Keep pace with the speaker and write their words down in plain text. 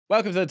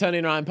Welcome to the Tony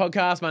and Ryan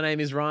podcast. My name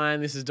is Ryan.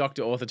 This is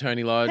Dr. Author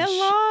Tony Lodge.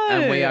 Hello.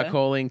 And we are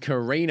calling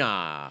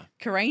Karina.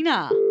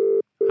 Karina.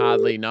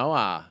 Hardly know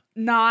her.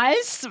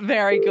 Nice.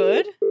 Very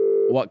good.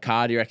 What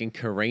car do you reckon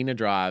Karina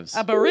drives?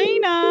 A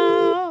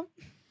Barina.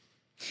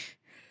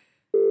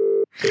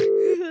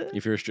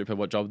 If you're a stripper,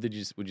 what job would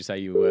you say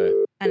you were?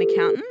 An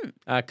accountant.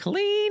 A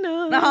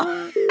cleaner.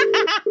 No.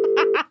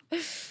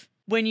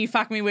 When you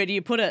fuck me, where do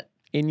you put it?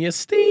 In your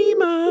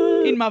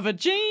steamer. In my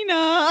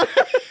vagina.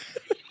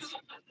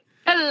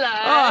 Hello.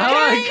 Oh,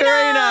 hello,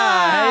 Karina.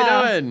 How you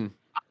doing?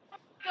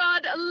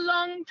 God, a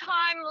long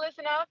time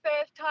listener,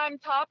 first time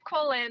top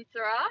call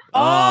answerer.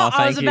 I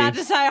thank was about you.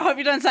 to say, I hope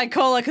you don't say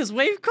caller because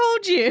we've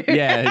called you.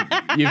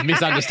 Yeah, you've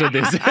misunderstood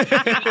this. How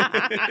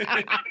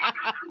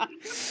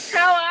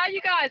are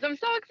you guys? I'm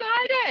so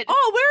excited.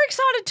 Oh, we're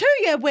excited too.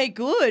 Yeah, we're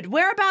good.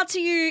 Whereabouts are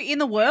you in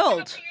the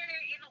world?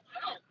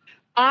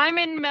 I'm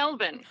in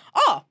Melbourne.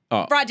 Oh,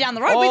 Oh. right down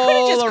the road. We could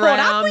have just All caught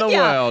up around with the you.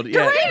 world,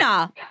 yeah.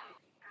 Karina.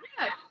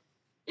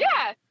 Yeah,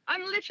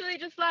 I'm literally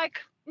just like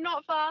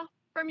not far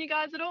from you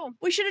guys at all.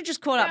 We should have just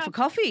caught up Yeah. for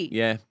coffee.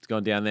 Yeah, it's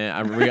gone down there.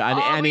 An We in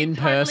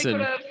totally person.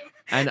 could've.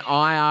 An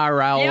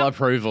IRL Yep.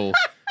 approval.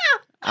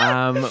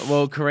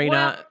 Well,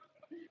 Karina,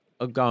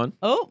 go on.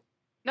 Oh.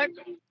 Nope,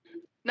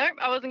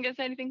 I wasn't going to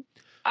say anything.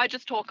 I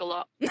just talk a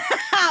lot.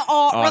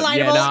 Relatable.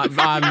 Yeah,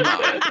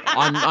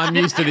 no, I'm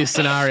used to this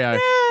scenario.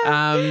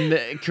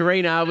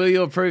 Karina, will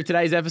you approve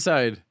today's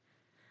episode?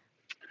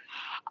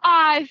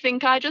 I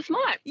think I just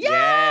might.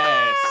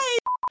 Yes.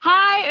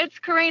 Hi, it's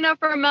Karina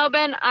from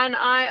Melbourne, and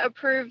I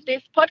approve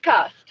this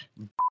podcast.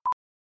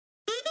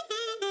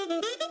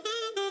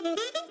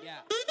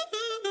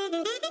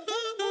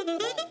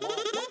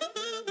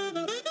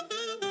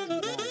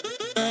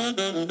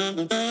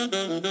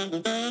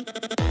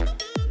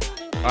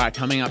 All right,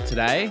 coming up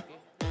today,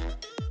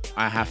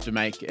 I have to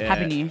make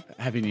Happy New Year.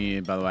 Happy New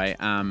Year, by the way.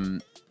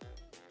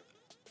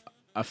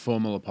 A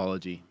formal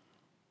apology,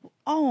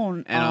 Oh,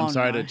 and I'm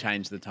sorry no. to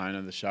change the tone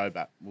of the show,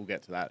 but we'll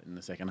get to that in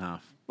the second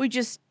half. We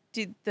just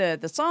did the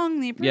song,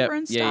 the approver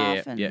and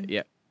stuff.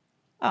 Yeah.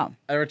 Oh,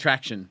 A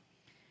retraction.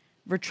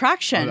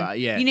 retraction. Oh,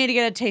 yeah. You need to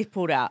get a teeth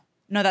pulled out.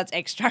 No, that's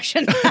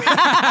extraction. Have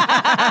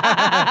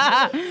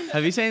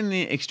you seen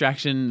the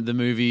Extraction, the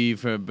movie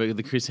for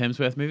the Chris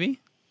Hemsworth movie?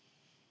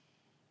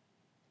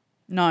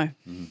 No.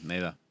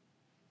 Neither.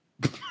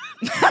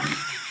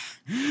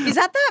 Is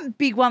that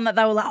big one that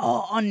they were like,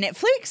 on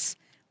Netflix?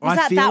 Was I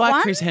that feel that like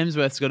one? Chris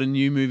Hemsworth's got a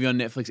new movie on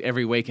Netflix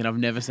every week, and I've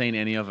never seen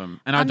any of them.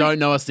 And I don't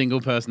know a single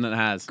person that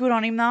has. Good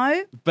on him,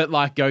 though. But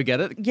like, go get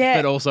it. Yeah.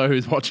 But also,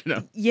 who's watching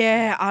it?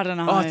 Yeah, I don't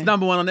know. Oh, it's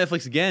number one on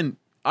Netflix again.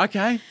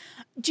 Okay.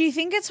 Do you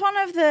think it's one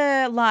of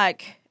the,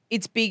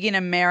 it's big in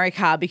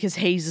America because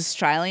he's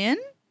Australian?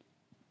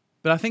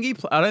 But I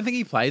don't think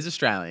he plays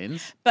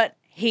Australians. But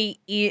he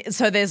is,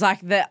 so there's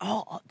that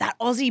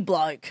Aussie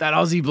bloke. That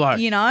Aussie bloke.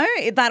 You know,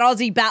 that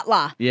Aussie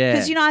battler. Yeah.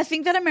 Because, I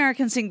think that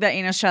Americans think that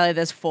in Australia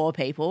there's 4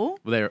 people.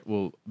 Besides,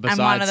 And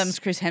one of them's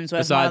Chris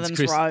Hemsworth, one of besides them's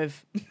Chris-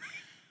 Rove.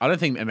 I don't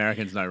think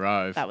Americans know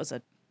Rove. That was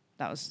a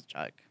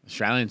joke.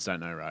 Australians don't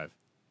know Rove.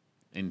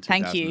 In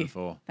Thank you.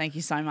 2004. Thank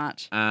you so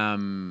much.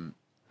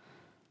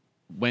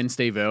 When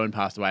Steve Irwin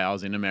passed away, I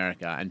was in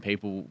America, and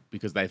people,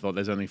 because they thought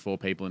there's only 4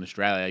 people in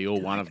Australia, you're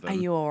one of them. Are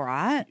you all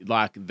right?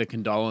 Like the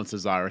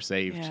condolences I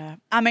received. Yeah.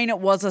 I mean, it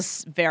was a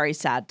very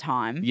sad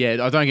time. Yeah,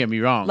 don't get me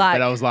wrong, Like-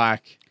 but I was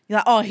like, You're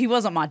like, oh, he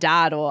wasn't my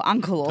dad or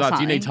uncle or "God,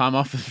 something. do you need time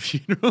off for the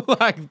funeral?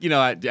 Are you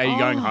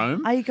going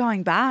home? Are you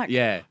going back?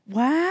 Yeah.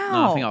 Wow.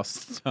 No, I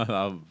think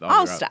I'll be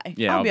right. stay.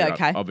 Yeah, I'll be right.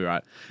 okay. I'll be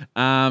right.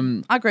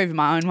 I grieve in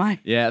my own way.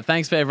 Yeah,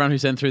 thanks for everyone who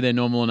sent through their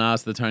normal and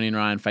ours to the Tony and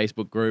Ryan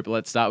Facebook group.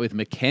 Let's start with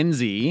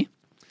Mackenzie.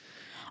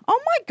 Oh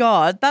my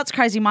God, that's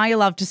crazy. My You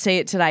Love to See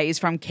It Today is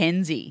from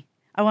Kenzie.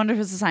 I wonder if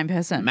it's the same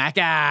person. Macca.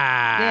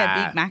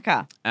 Yeah, big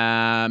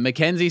Macca.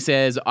 Mackenzie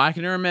says, I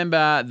can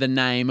remember the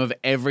name of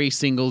every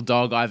single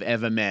dog I've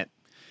ever met,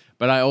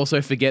 but I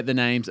also forget the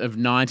names of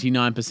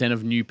 99%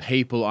 of new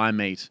people I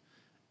meet.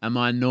 Am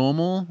I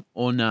normal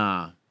or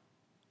nah?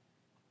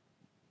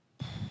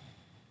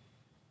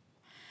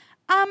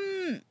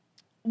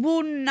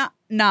 Well,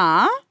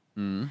 nah.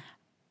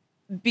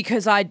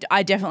 Because I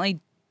definitely...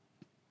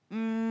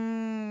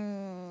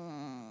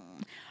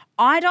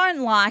 I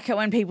don't like it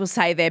when people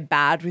say they're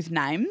bad with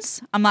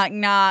names. I'm like,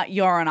 nah,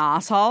 you're an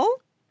asshole.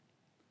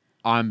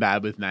 I'm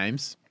bad with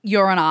names.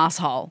 You're an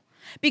asshole.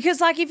 Because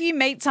if you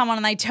meet someone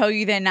and they tell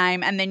you their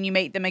name and then you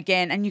meet them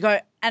again and you go,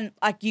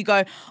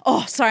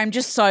 oh, sorry, I'm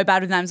just so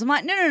bad with names. I'm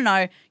like,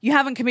 no. You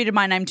haven't committed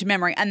my name to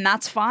memory, and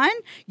that's fine.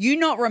 You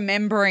not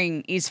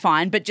remembering is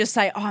fine, but just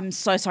say, oh, I'm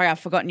so sorry, I've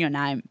forgotten your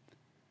name.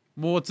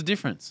 Well, what's the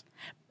difference?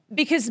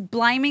 Because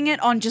blaming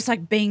it on just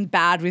being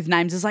bad with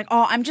names is oh,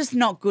 I'm just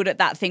not good at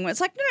that thing. It's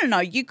no,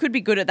 you could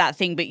be good at that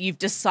thing, but you've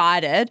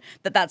decided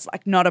that that's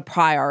not a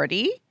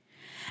priority.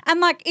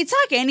 And it's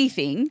like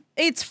anything.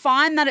 It's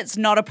fine that it's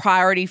not a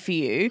priority for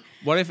you.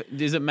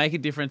 Does it make a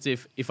difference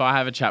if I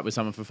have a chat with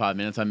someone for 5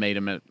 minutes, I meet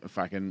them at a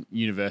fucking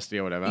university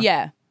or whatever?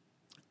 Yeah.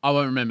 I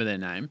won't remember their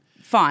name.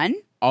 Fine.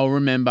 I'll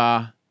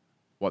remember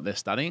what they're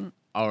studying.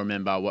 I'll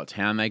remember what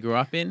town they grew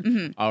up in.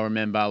 Mm-hmm. I'll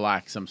remember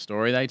like some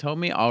story they told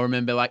me. I'll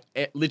remember like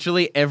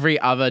literally every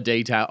other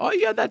detail. Oh,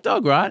 you had that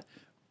dog, right?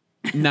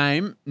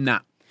 Name, nah.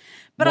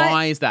 But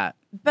Why is that?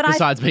 but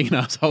Besides being an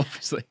asshole,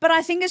 obviously. But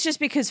I think it's just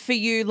because for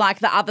you, like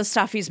the other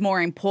stuff is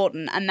more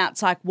important, and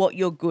that's like what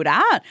you're good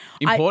at.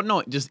 Important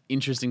or just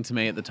interesting to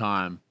me at the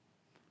time?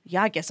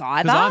 Yeah, I guess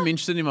either. Because I'm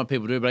interested in what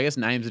people do, but I guess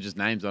names are just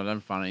names. I don't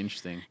find it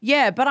interesting.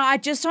 Yeah, but I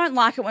just don't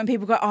like it when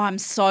people go, "Oh, I'm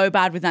so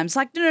bad with names."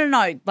 Like,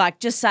 no. Like,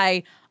 just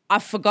say,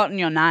 "I've forgotten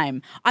your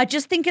name." I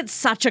just think it's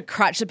such a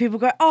crutch that people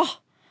go, "Oh,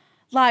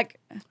 like."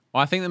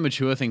 Well, I think the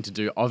mature thing to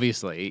do,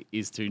 obviously,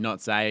 is to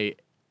not say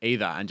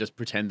either and just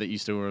pretend that you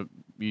still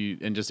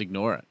and just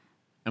ignore it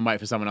and wait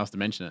for someone else to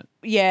mention it.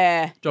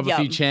 Yeah. Drop a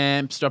few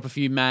champs, drop a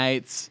few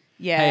mates.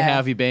 Yeah. Hey, how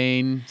have you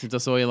been since I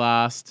saw you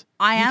last?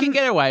 You can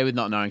get away with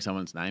not knowing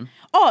someone's name.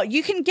 Oh,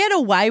 you can get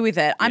away with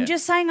it. I'm Yeah.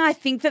 just saying I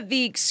think that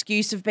the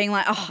excuse of being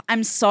like, "Oh,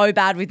 I'm so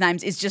bad with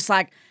names," is just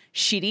like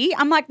shitty.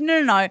 I'm like,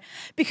 no.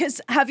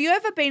 Because have you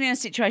ever been in a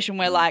situation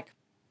where like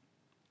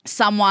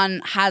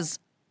someone has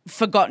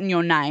forgotten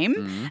your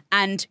name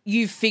and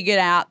you've figured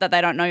out that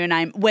they don't know your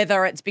name,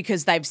 whether it's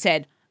because they've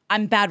said,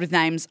 "I'm bad with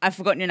names, I've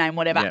forgotten your name,"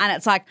 whatever, Yeah. and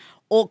it's like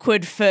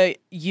awkward for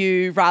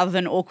you rather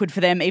than awkward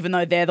for them, even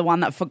though they're the one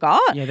that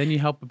forgot? Yeah, then you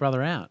help a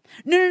brother out.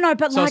 No,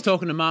 but So I was like,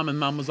 talking to mum and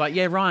mum was like,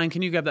 yeah, Ryan,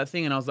 can you grab that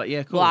thing? And I was like,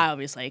 yeah, cool. well, I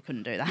obviously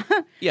couldn't do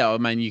that. Yeah, I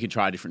mean, you could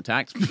try a different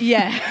tact.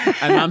 Yeah.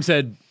 And mum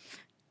said,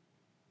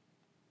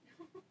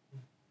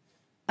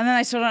 And then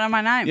they still don't know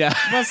my name. Yeah.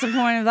 What's the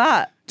point of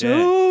that? Yeah.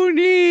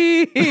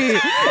 Tony.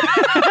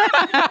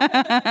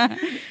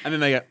 and then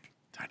they go,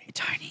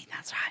 Tony,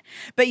 that's right.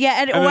 But yeah,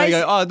 it and then always. they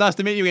go, oh, nice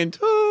to meet you again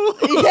too.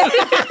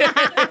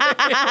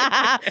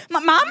 My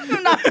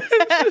mum? No.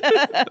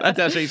 That's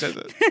how she says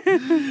it.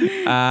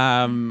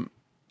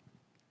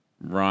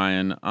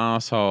 Ryan,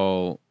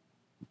 asshole.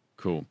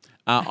 Cool.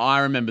 I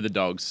remember the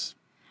dogs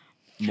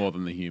more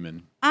than the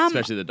human,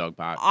 especially the dog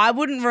part. I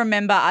wouldn't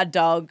remember a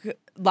dog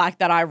like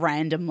that I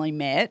randomly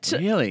met.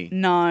 Really?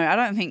 No, I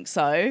don't think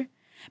so.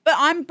 But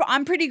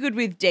I'm pretty good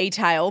with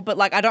detail, but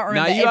like I don't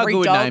No, remember you are every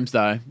good dog. with names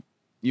though.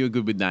 You're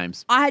good with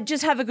names. I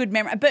just have a good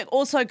memory, but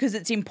also because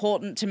it's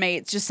important to me.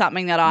 It's just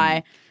something that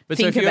I But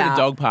so think if you're about. at a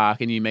dog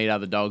park and you meet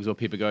other dogs or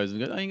Pippa goes and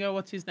goes, oh, you go,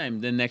 what's his name?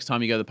 Then next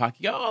time you go to the park,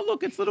 you go, oh,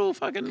 look, it's little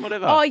fucking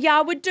whatever. Oh, yeah,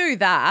 I would do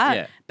that.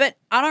 Yeah. But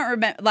I don't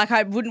remember, like,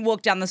 I wouldn't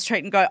walk down the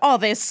street and go, oh,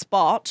 there's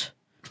Spot.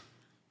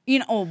 You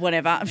know, or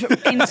whatever.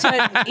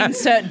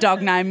 insert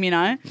dog name, you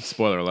know.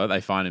 Spoiler alert, they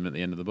find him at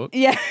the end of the book.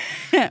 Yeah.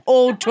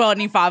 All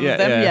 25 of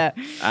them,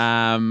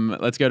 yeah.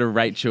 Let's go to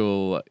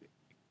Rachel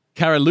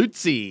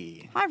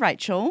Caraluzzi. Hi,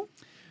 Rachel.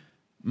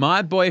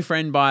 My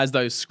boyfriend buys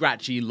those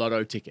scratchy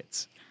lotto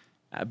tickets.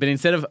 But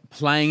instead of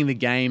playing the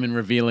game and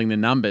revealing the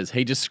numbers,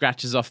 he just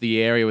scratches off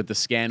the area with the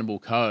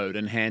scannable code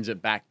and hands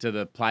it back to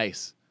the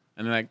place.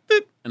 And they're like,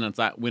 boop, and it's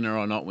like winner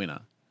or not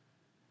winner.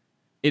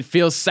 It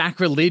feels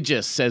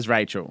sacrilegious, says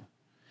Rachel.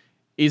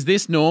 Is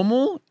this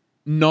normal,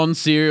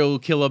 non-serial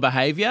killer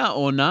behavior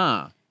or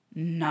nah?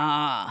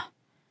 Nah.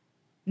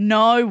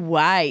 No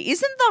way.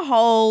 Isn't the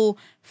whole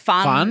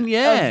fun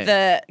Yeah. of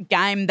the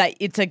game that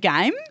it's a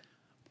game?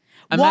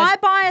 Why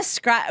buy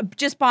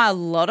just buy a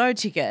lotto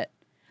ticket?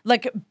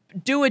 Like,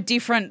 do a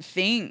different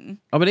thing.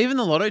 Oh, but even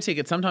the lotto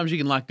ticket, sometimes you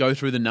can like go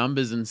through the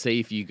numbers and see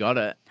if you got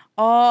it.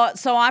 Oh,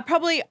 so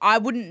I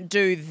wouldn't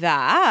do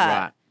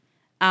that.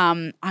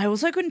 Right. I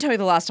also couldn't tell you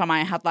the last time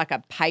I had like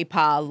a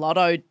paper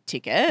lotto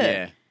ticket.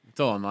 Yeah. It's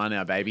all online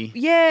now, baby.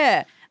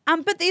 Yeah.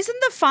 But isn't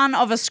the fun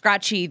of a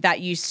scratchy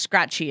that you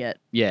scratchy it?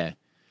 Yeah.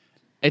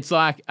 It's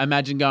like,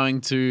 imagine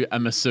going to a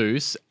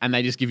masseuse and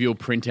they just give you a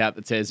printout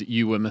that says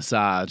you were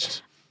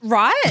massaged.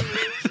 Right?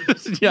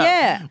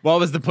 Yeah. What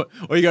was the point?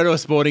 Or you go to a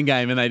sporting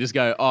game and they just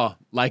go, oh,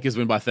 Lakers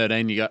win by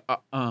 13. You go,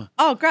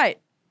 Oh, great.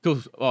 cool.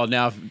 Oh,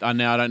 now I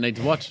don't need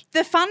to watch.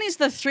 The fun is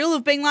the thrill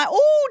of being like,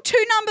 oh,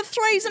 2 number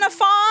 3s and a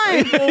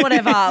 5 or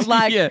whatever.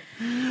 Like, Yeah.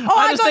 oh,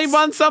 I just need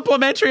one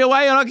supplementary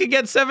away and I could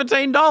get $17.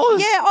 Yeah,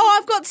 oh,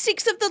 I've got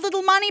 6 of the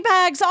little money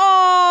bags.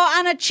 Oh,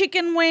 and a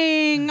chicken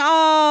wing.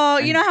 Oh,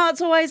 you know how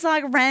it's always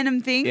like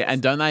random things? Yeah,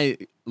 and don't they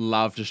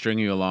love to string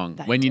you along?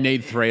 They When you do.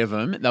 need 3 of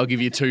them, they'll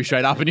give you 2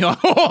 straight up and you're like,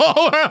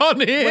 oh, we're on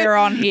here. We're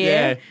on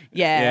here.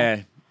 Yeah.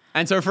 Yeah.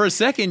 And so for a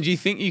second, you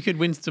think you could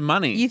win some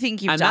money. You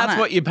think you've and done that's it.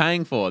 what you're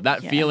paying for,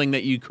 that feeling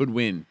that you could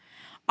win.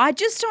 I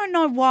just don't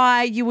know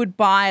why you would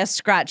buy a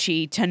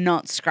scratchy to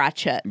not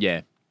scratch it.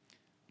 Yeah.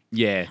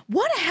 Yeah.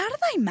 How do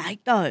they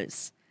make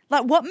those?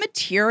 Like, what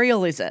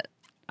material is it?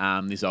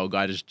 This old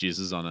guy just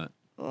jizzes on it.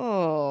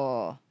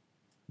 Oh.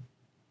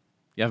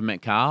 You haven't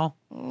met Carl?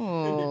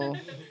 Oh.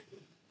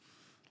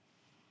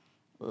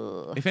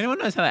 If anyone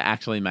knows how they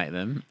actually make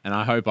them, and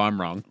I hope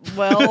I'm wrong.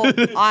 Well,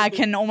 I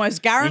can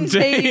almost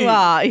guarantee Indeed. you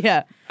are.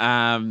 Yeah.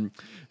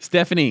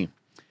 Stephanie,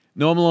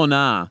 normal or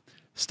nah?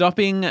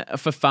 Stopping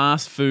for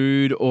fast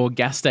food or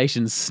gas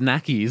station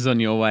snackies on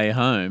your way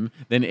home,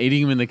 then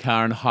eating them in the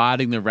car and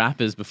hiding the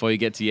wrappers before you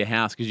get to your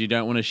house because you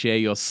don't want to share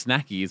your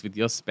snackies with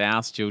your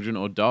spouse, children,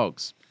 or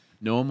dogs.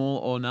 Normal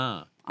or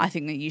nah? I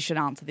think that you should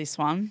answer this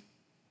one.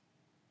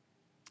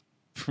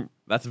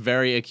 That's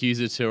very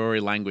accusatory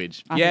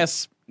language. I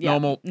Yes, Yeah,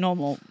 normal.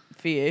 Normal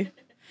for you.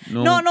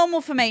 Normal. Not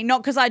normal for me.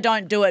 Not because I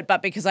don't do it,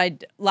 but because I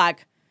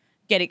like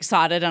get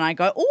excited and I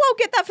go, oh, I'll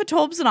get that for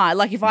Torbs and I.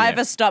 Like if I Yeah.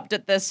 ever stopped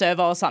at the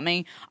servo or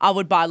something, I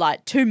would buy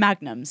like 2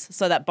 Magnums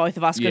so that both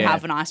of us could Yeah.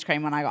 have an ice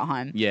cream when I got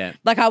home. Yeah.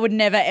 Like I would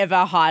never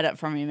ever hide it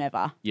from him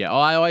ever. Yeah,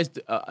 I always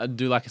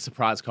do like a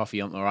surprise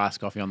coffee or iced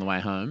coffee on the way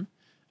home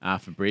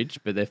for Bridge.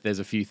 But if there's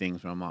a few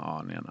things where I'm like,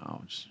 oh, no,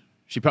 I'll just,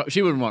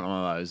 she wouldn't want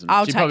one of those. And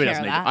I'll she take probably care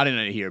doesn't of need that. I didn't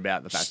need to hear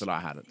about the fact that I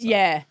had it. So.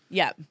 Yeah.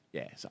 Yeah.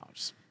 Yeah, so I'll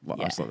just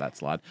Yeah. let that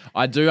slide.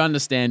 I do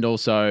understand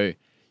also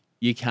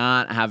you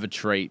can't have a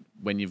treat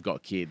when you've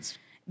got kids.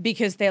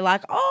 Because they're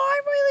like, oh, I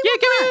really Yeah,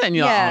 want come that. here. And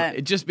you're Yeah. like, oh,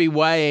 it'd just be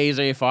way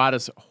easier if I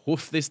just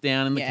hoof this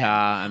down in the Yeah.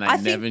 car and I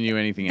they think never knew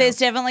anything There's else.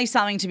 definitely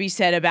something to be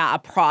said about a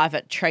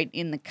private treat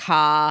in the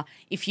car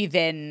if you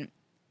then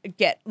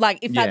get, like,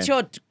 if that's Yeah.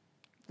 your,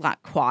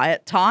 like,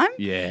 quiet time,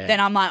 Yeah. then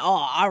I'm like,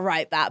 oh, I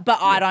rate that. But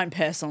I don't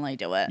personally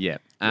do it. Yeah.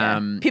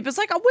 Pippa's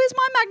like, oh, where's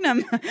my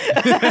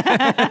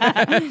Magnum?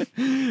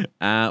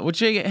 How would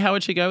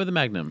she go with the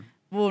Magnum?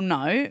 Well,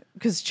 no,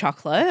 because Do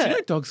chocolate. you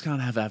know dogs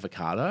can't have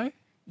avocado?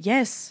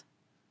 Yes.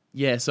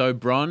 Yeah, so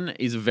Bron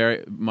is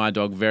my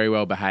dog, very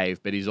well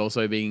behaved, but he's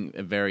also being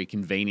very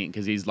convenient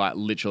because he's like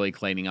literally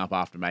cleaning up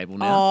after Mabel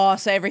now. Oh,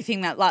 so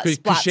everything that, like, 'Cause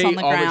splats on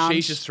the but ground.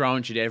 she's just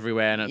throwing shit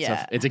everywhere, and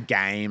Yeah. it's a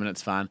game and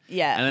it's fun.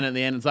 Yeah. And then at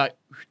the end, it's like,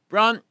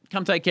 Bron,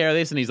 come take care of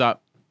this, and he's like,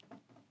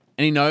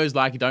 and he knows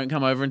like he don't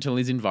come over until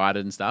he's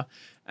invited and stuff,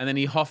 and then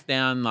he hoffed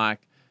down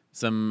like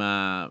some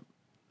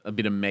a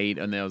bit of meat,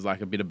 and there was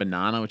like a bit of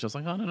banana, which I was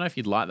like, I don't know if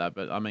you'd like that,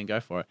 but I mean, go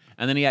for it.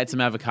 And then he ate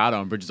some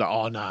avocado, and Bridget's like,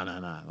 oh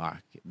no, like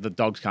the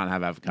dogs can't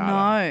have avocado.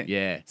 No.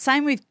 Yeah.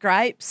 Same with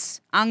grapes,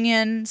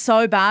 onion,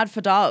 so bad for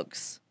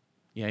dogs.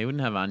 Yeah, he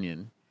wouldn't have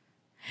onion.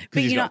 But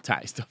Because he's you know- got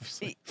taste,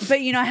 obviously.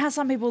 But you know how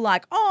some people are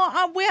like,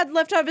 we had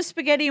leftover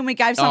spaghetti and we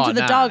gave some Oh, to the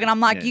nah. dog. And I'm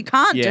like, Yeah. you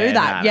can't do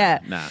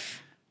that.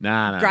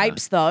 Nah.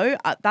 Grapes, though,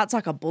 that's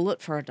like a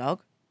bullet for a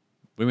dog.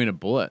 We mean a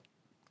bullet.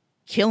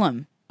 Kill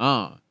him.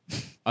 Oh.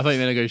 I thought you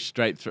were going to go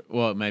straight through.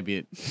 Well,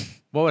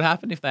 what would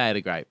happen if they ate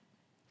a grape?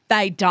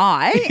 They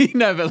die.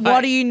 No, but like,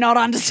 What are you not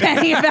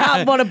understanding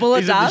about what a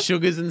bullet is it the does?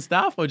 sugars and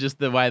stuff, or just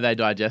the way they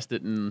digest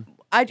it? And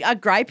A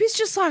grape is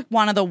just like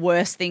one of the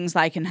worst things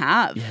they can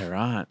have. yeah,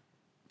 right.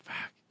 Fuck,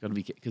 gotta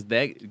be because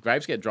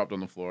grapes get dropped on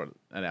the floor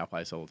at our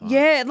place all the time.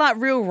 Yeah, like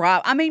real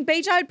rough. I mean,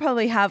 BJ would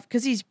probably have,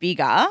 because he's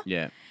bigger,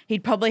 Yeah.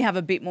 he'd probably have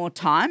a bit more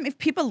time. If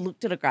Pippa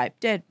looked at a grape,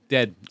 dead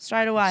Dead.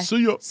 straight away.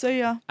 See ya. See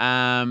ya.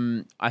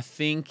 I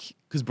think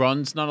because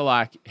Bron's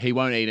not he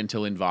won't eat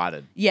until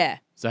invited, Yeah.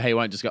 so he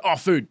won't just go, oh,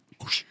 food.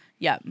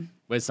 Yeah.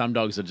 Whereas some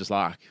dogs are just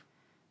like,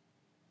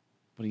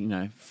 what do you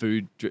know,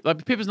 food.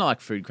 Like Pippa's not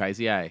like food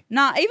crazy, eh?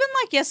 Nah, even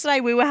like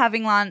yesterday we were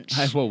having lunch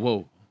Hey,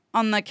 whoa.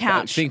 on the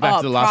couch. Think back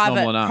to the last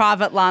normal enough.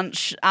 private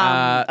lunch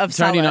of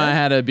Tony and I salad.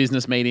 had a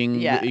business meeting,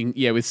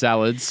 Yeah. with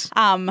salads.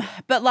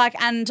 But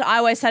like, and I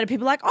always say to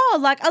people like, oh,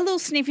 like a little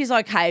sniff is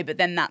okay, but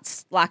then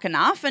that's like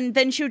enough. And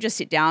then she'll just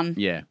sit down.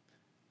 Yeah.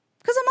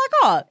 Because I'm like,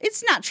 oh,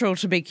 it's natural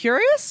to be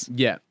curious.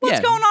 Yeah. What's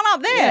yeah. going on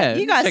up there? Yeah,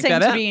 You guys check seem that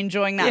to out. be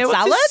enjoying that Yeah, what's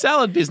salad. this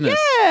salad business?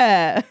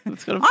 Yeah.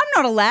 It's got a- I'm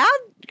not allowed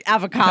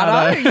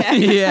avocado.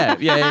 Yeah.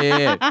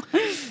 yeah.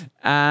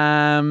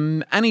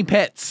 Any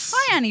pets?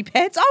 Hi, Annie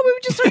Pets. Oh, we were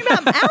just talking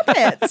about our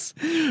pets.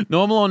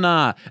 Normal or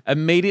nah?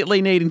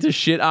 Immediately needing to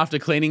shit after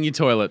cleaning your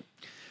toilet.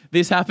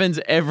 This happens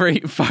every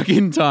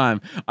fucking time.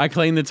 I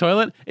clean the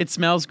toilet. It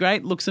smells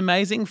great, looks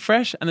amazing,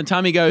 fresh, and the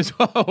tummy goes,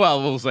 oh, well,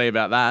 we'll see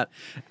about that.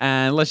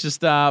 And let's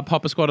just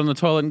pop a squat on the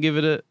toilet and give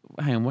it a...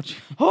 Hang on, watch.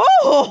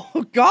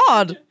 Oh,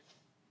 God.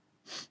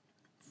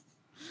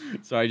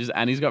 Sorry, just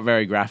Annie's got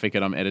very graphic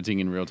and I'm editing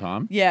in real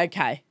time. Yeah,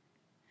 okay.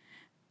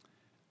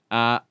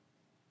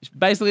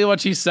 Basically what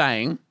she's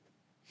saying...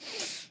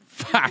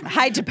 Fuck.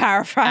 Hate to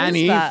paraphrase,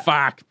 Annie, but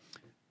fuck.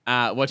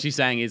 What she's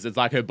saying is it's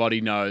like her body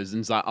knows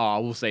and it's like,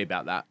 oh, we'll see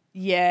about that.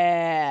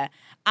 yeah.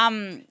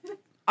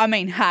 I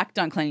mean, hack,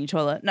 don't clean your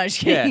toilet. No,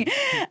 just Yeah.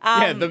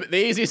 kidding. The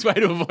easiest way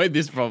to avoid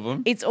this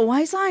problem. It's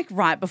always like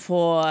right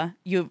before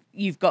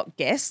you've got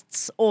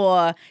guests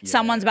or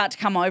someone's about to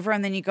come over,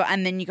 and then you go,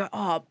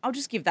 oh, I'll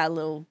just give that a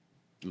little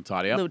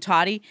Tidy up.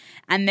 tidy,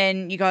 and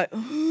then you go,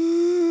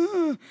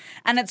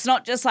 and it's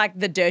not just like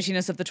the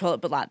dirtiness of the toilet,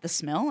 but like the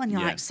smell, and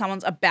you're Yeah. like,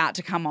 someone's about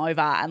to come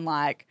over, and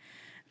like,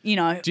 you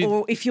know, Do you-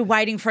 or if you're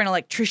waiting for an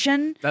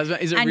electrician. Is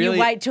it and really...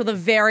 you wait till the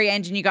very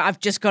end and you go, I've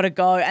just got to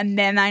go. And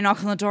then they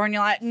knock on the door and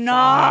you're like, no.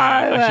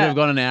 I should have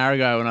gone an hour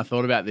ago when I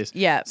thought about this.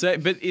 Yeah. So,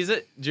 but do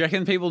you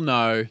reckon people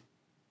know,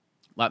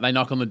 like they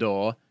knock on the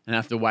door and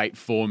have to wait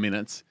 4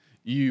 minutes?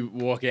 You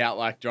walk out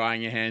like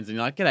drying your hands and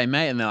you're like, g'day,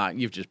 mate. And they're like,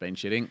 you've just been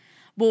shitting.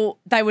 Well,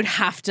 they would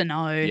have to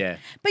know. Yeah.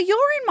 But you're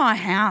in my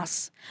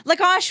house. Like,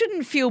 I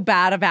shouldn't feel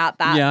bad about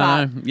that. Yeah,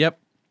 I but, know. Yep.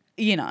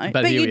 you know, But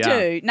but here you we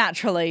do,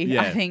 naturally,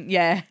 Yeah. I think,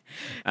 yeah.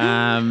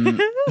 Um,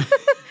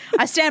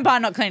 I stand by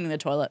not cleaning the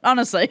toilet,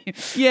 honestly.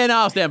 yeah, no,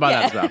 I'll stand by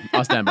that as well.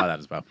 I'll stand by that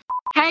as well.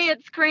 Hey,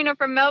 it's Karina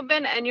from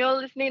Melbourne, and you're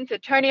listening to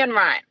Tony and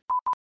Ryan.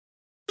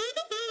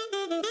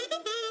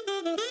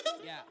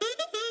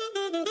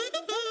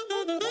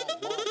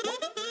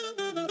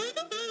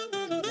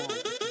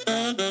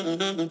 A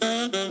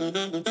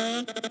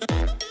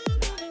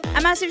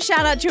massive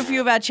shout out to a few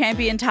of our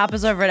champion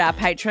tappers over at our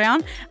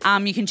Patreon.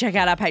 You can check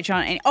out our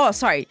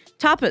Patreon.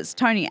 Tappers,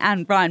 Tony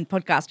and Brian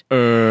podcast.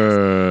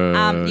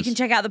 You can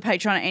check out the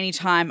Patreon at any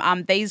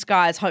time. These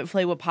guys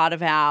hopefully were part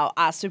of our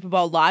Super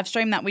Bowl live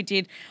stream that we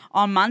did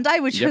on Monday,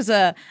 which was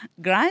a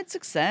great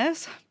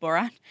success.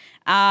 Borat.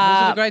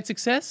 Was it a great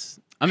success?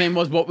 I mean,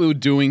 was what we were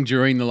doing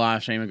during the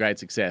live stream a great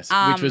success,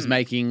 which was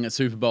making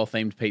Super Bowl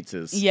themed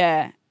pizzas?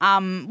 Yeah.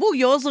 Well,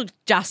 yours looked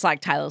just like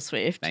Taylor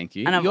Swift. Thank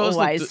you. And I've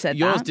always said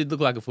yours that. did look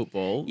like a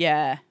football.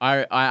 Yeah.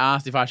 I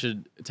asked if I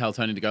should tell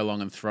Tony to go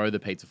along and throw the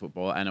pizza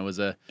football, and it was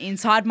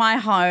Inside my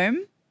home.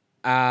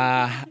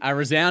 a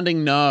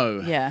resounding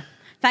no. Yeah.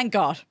 Thank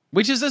God.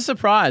 Which is a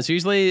surprise.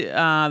 Usually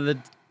the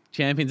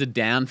champions are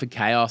down for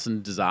chaos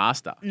and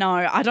disaster. No,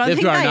 I don't They've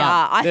think grown they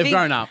up. are. They've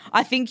grown up.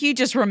 I think you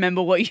just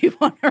remember what you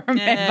want to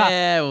remember.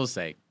 Yeah, we'll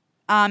see.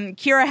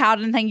 Kira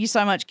Howden, thank you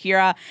so much,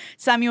 Kira.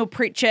 Samuel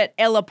Pritchett,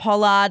 Ella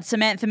Pollard,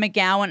 Samantha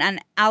McGowan, and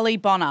Ali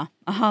Bonner.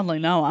 I hardly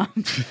know her.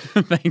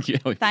 Thank you,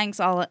 Ellie.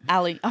 Thanks, Ali.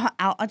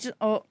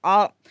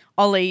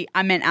 Ollie.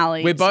 I meant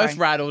Ali. We're both Sorry.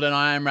 rattled, and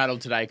I am rattled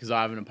today because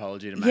I have an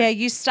apology to make. Yeah,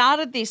 you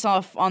started this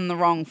off on the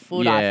wrong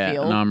foot, Yeah, I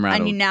feel. and I'm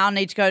rattled. And you now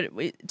need to go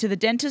to the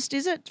dentist,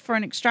 is it, for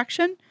an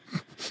extraction?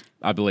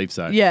 I believe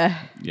so. Yeah.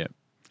 Yeah.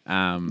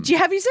 Have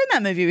you seen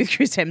that movie with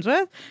Chris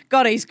Hemsworth?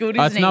 God, he's good,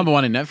 isn't It's he? number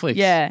one in Netflix.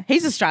 Yeah,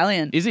 he's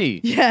Australian. Is he?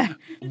 Yeah.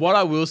 What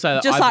I will say,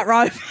 Just like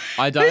Rove.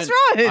 I don't. Who's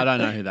Rove? I don't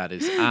know who that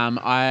is.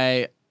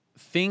 I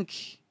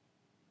think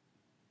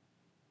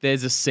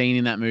there's a scene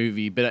in that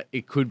movie, but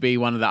it could be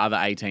one of the other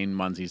 18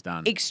 ones he's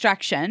done.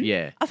 Extraction?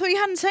 Yeah. I thought you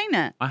hadn't seen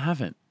it. I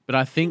haven't, but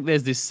I think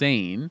there's this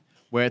scene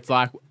where it's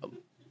like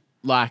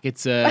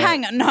it's a. But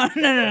hang on.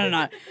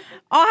 No.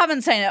 I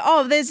haven't seen it.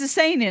 Oh, there's a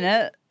scene in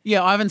it.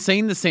 Yeah, I haven't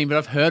seen the scene, but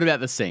I've heard about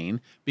the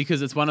scene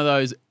because it's one of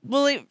those.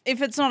 Well,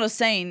 if it's not a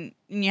scene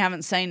and you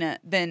haven't seen it,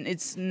 then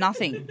it's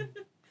nothing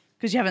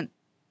because you haven't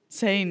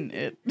seen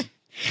it.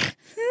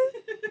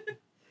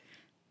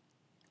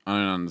 I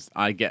don't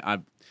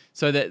understand.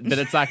 But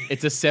it's like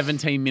it's a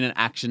 17-minute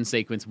action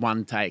sequence,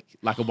 one take,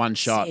 like a one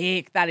shot.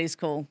 Sick. That is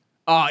cool.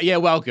 Oh yeah,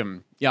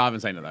 welcome. Yeah, I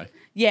haven't seen it though.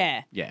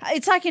 Yeah. Yeah.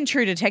 It's like in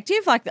True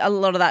Detective. Like a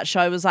lot of that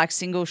show was like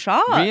single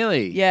shot.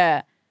 Really?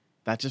 Yeah.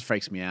 That just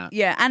freaks me out.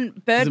 Yeah. And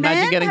 'Cause Birdman.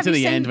 imagine getting have to you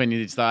the seen- end when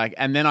you're just like,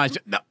 and then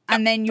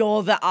and then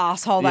you're the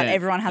asshole that Yeah.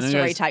 everyone has And to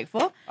then it goes, retake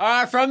for. all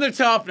right, from the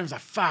top, and I was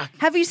like, fuck.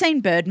 Have you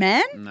seen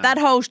Birdman? No. That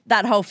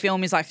whole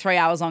film is like 3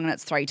 hours long and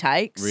it's 3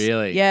 takes.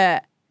 Really? Yeah.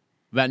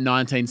 About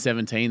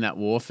 1917, that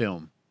war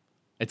film.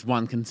 It's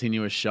one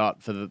continuous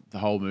shot for the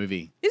whole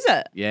movie. Is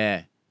it?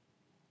 Yeah.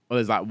 Well,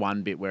 there's like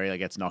one bit where he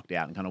gets knocked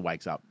out and kind of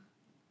wakes up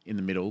in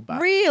the middle.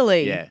 But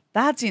Really? Yeah.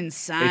 That's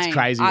insane. It's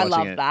crazy I watching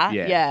love it. that.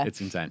 Yeah. It's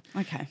insane.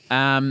 Okay.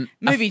 A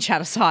Movie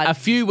chat aside. A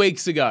few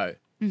weeks ago,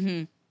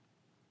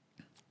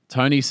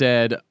 Tony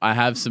said, I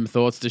have some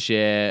thoughts to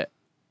share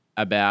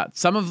about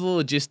some of the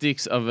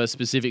logistics of a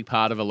specific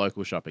part of a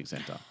local shopping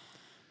centre.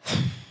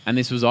 And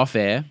this was off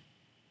air.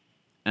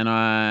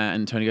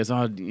 And Tony goes,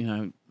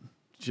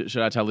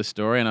 should I tell this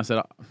story? And I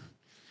said,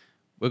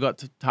 we've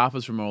got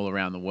tappers from all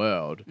around the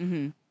world.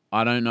 Mm-hmm.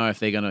 I don't know if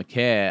they're going to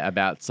care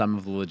about some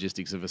of the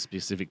logistics of a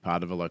specific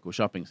part of a local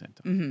shopping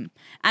centre. Mm-hmm.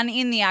 And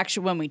in the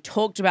actual, when we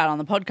talked about it on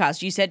the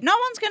podcast, you said no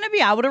one's going to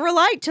be able to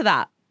relate to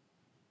that.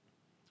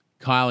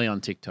 Kylie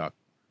on TikTok.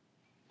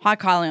 Hi,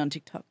 Kylie on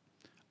TikTok.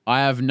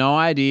 I have no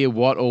idea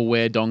what or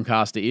where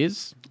Doncaster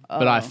is,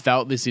 but I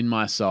felt this in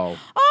my soul.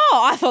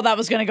 Oh, I thought that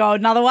was going to go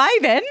another way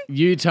then.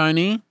 You,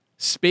 Tony,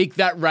 speak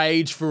that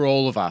rage for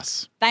all of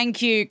us.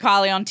 Thank you,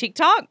 Kylie on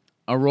TikTok.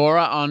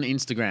 Aurora on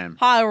Instagram.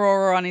 Hi,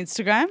 Aurora on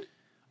Instagram.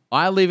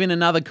 I live in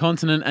another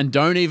continent and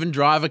don't even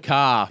drive a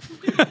car.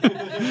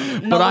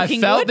 But I looking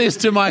felt good. this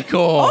to my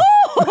core.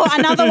 Oh,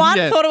 another one.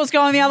 Yeah. Thought it was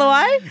going the other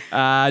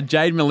way.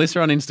 Jade Melissa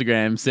on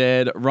Instagram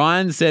said,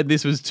 Ryan said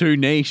this was too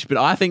niche, but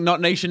I think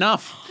not niche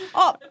enough.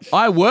 Oh,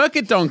 I work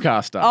at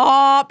Doncaster.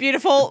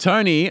 beautiful.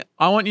 Tony,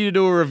 I want you to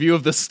do a review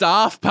of the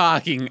staff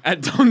parking at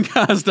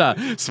Doncaster.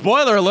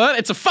 Spoiler alert,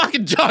 it's a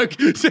fucking joke,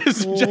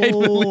 says Jade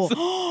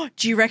Melissa.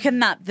 Do you reckon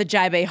that the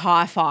JB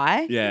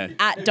Hi-Fi Yeah.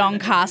 at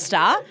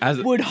Doncaster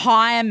would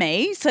hire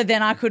me so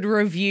then I could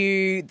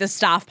review the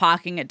staff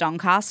parking at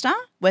Doncaster,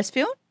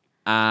 Westfield?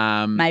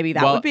 Maybe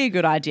that would be a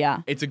good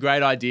idea. It's a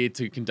great idea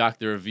to conduct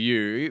the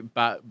review,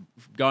 but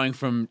going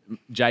from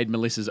Jade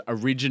Melissa's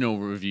original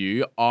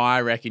review, I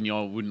reckon you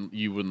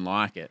wouldn't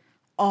like it.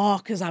 Oh,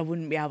 because I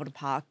wouldn't be able to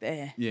park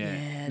there.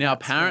 Yeah. Now,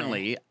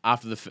 apparently,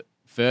 after the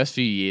first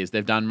few years,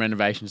 they've done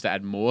renovations to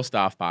add more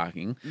staff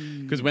parking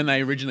because when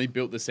they originally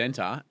built the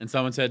centre and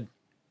someone said,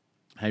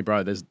 hey,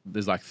 bro,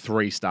 there's like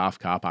 3 staff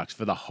car parks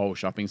for the whole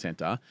shopping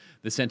centre,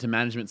 the centre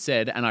management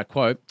said, and I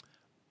quote,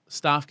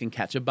 staff can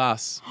catch a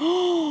bus.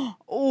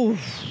 Oh.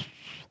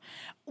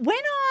 When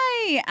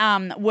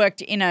I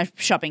worked in a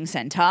shopping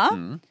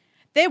centre,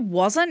 there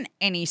wasn't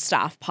any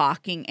staff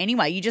parking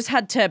anyway. You just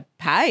had to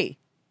pay.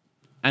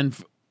 And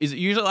is it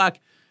usually like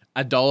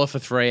 $1 for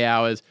 3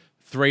 hours,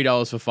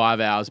 $3 for 5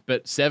 hours,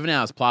 but 7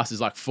 hours plus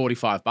is like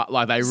 $45.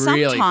 Like they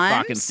really Sometimes,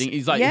 fucking think.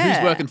 He's like, yeah.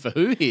 who's working for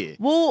who here?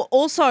 Well,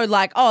 also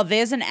like, oh,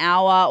 there's an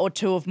hour or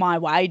two of my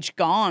wage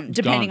gone,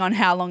 depending Gone. on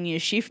how long your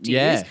shift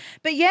Yeah. is.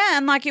 But yeah,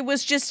 and like it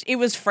was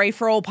free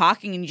for all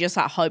parking, and you just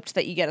like hoped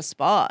that you get a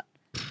spot.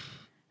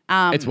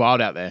 It's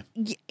wild out there.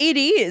 It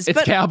is, It's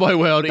but cowboy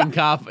world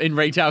in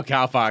retail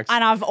car parks.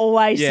 and I've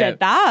always Yeah. said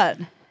that.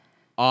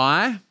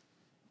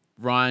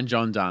 Ryan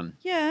John Dunn,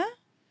 Yeah.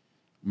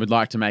 would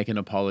like to make an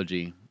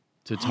apology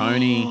to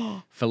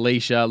Tony,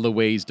 Felicia,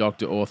 Louise,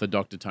 Dr. Author,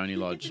 Dr. Tony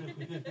Lodge.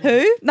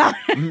 Who? No,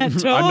 I'm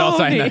not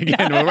saying that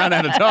again. We'll run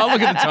out of time.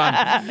 Look at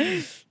the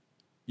time.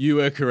 You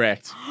were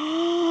correct.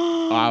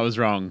 I was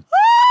wrong.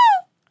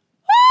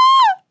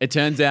 It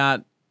turns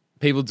out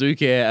people do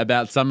care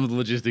about some of the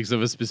logistics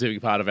of a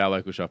specific part of our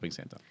local shopping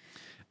centre.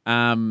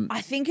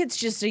 I think it's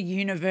just a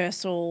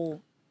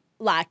universal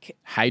like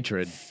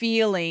Hatred.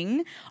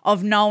 feeling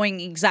of knowing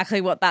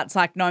exactly what that's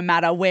like, no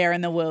matter where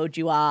in the world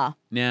you are.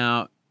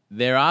 Now,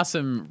 there are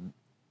some...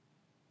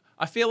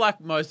 I feel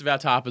like most of our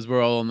tarpers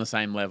were all on the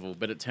same level,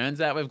 but it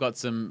turns out we've got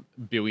some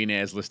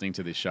billionaires listening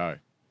to this show.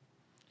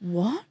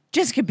 What?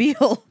 Jessica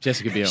Biel.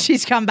 Jessica Biel.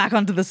 She's come back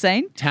onto the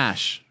scene.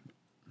 Tash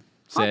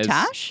Hi, says,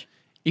 Tash.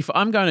 if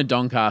I'm going to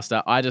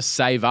Doncaster, I just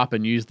save up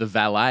and use the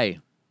valet.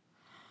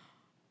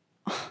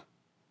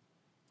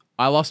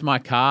 I lost my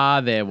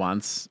car there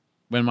once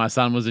when my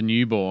son was a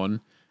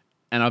newborn,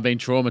 and I've been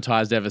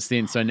traumatized ever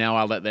since, so now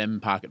I let them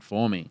park it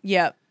for me.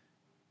 Yep.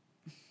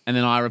 And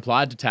then I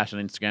replied to Tash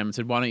on Instagram and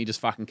said, why don't you just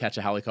fucking catch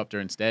a helicopter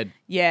instead,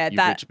 Yeah, you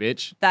that rich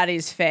bitch? that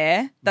is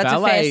fair. That's a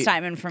Valet- fair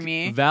statement from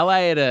you.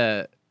 Valet at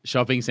a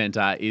shopping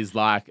centre is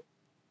like,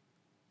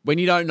 when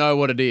you don't know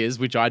what it is,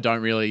 which I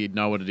don't really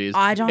know what it is,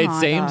 I don't it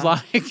seems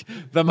either. like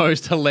the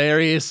most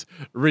hilarious,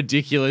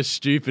 ridiculous,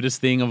 stupidest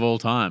thing of all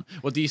time.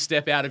 What do you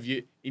step out of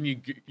your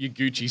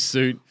Gucci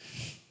suit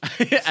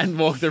and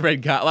walk the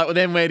red car? Like, well,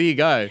 then where do you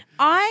go?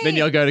 Then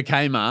you'll go to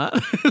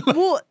Kmart.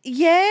 Well,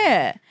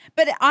 yeah,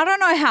 but I don't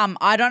know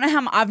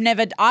how.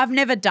 I've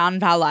never done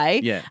valet.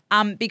 Yeah.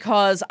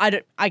 Because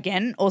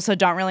again also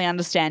don't really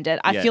understand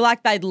it. I Yeah. feel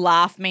like they'd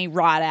laugh me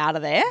right out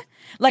of there.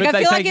 Like But I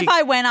they feel like take if you-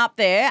 I went up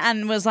there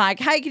and was like,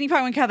 "Hey, can you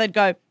park my car?" They'd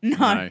go, "No."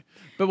 No.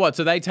 But what?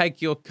 So they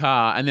take your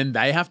car and then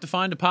they have to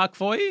find a park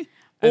for you?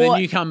 And Or-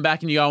 then you come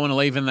back and you go, I want to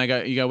leave, and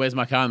you go, where's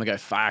my car? And they go,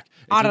 fuck. It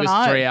I took don't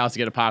us know. 3 hours to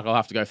get a park. I'll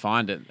have to go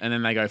find it. And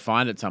then they go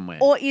find it somewhere.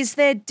 Or is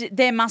there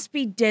must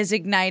be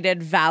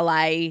designated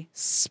valet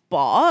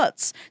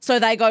spots. So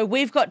they go,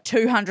 "We've got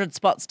 200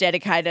 spots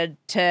dedicated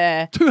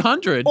to."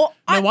 200? Or-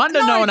 No wonder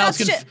no one else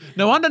that's can.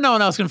 No wonder no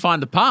one else can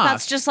find the park.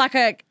 That's just like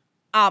a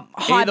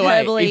Either way,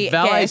 hyperbole. if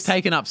valet's guess.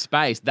 taken up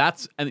space,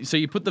 and so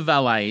you put the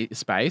valet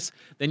space,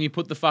 then you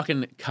put the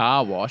fucking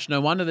car wash. No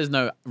wonder there's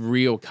no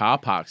real car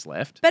parks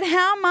left. But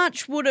how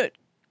much would it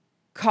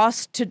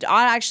cost to?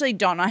 I actually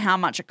don't know how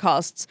much it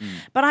costs,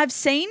 but I've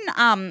seen,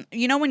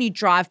 you know, when you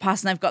drive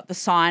past and they've got the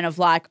sign of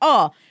like,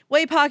 "Oh,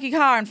 where you park your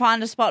car and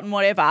find a spot and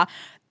whatever."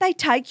 They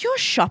take your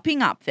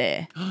shopping up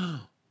there.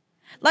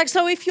 Like,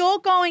 so if you're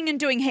going and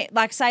doing,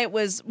 like, say it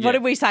was, Yeah. what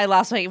did we say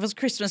last week? It was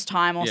Christmas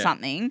time or Yeah.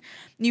 something.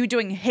 You were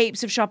doing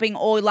heaps of shopping,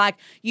 or like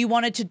you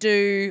wanted to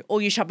do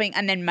all your shopping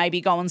and then maybe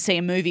go and see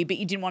a movie, but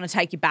you didn't want to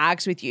take your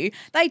bags with you.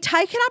 They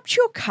take it up to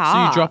your car.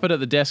 So you drop it at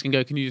the desk and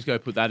go, can you just go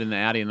put that in the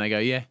Audi? And they go,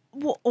 yeah.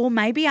 Or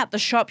maybe at the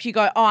shop you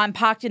go, "Oh, I'm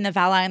parked in the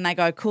valet," and they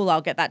go, "Cool,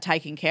 I'll get that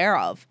taken care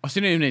of." I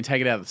still don't even need to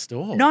take it out of the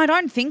store. No, I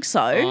don't think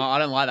so. Oh, I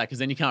don't like that because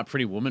then you can't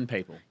pretty woman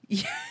people.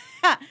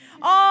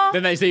 Oh,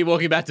 Then they see you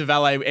walking back to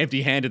valet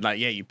empty-handed, like,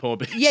 yeah, you poor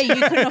bitch. yeah, you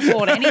couldn't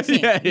afford anything.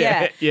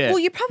 Yeah. Well,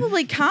 you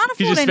probably can't afford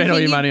You just anything. spent all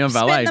your money on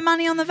valet. Spent the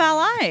money on the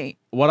valet.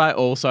 What I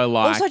also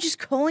like, Also, just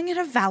calling it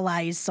a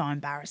valet is so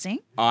embarrassing.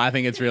 I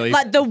think it's really,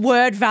 Like the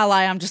word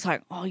valet, I'm just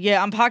like, "Oh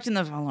yeah, I'm parked in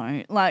the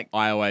valet." Like,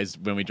 I always,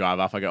 when we drive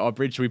up, I go, oh,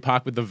 Bridge, should we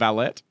park with the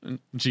valet? And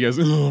she goes,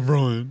 oh,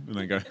 Brian. And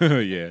I go, oh,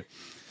 yeah.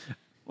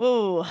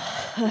 ooh,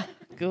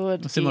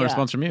 good. A similar yeah.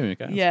 response from you,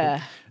 okay? That's Yeah.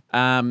 cool.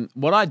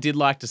 What I did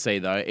like to see,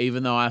 though,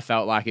 even though I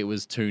felt like it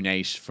was too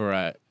niche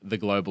for the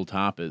global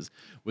tarpers,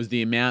 was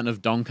the amount of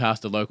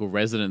Doncaster local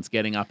residents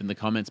getting up in the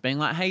comments being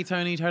like, hey,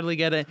 Tony, totally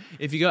get it.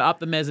 If you go up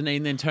the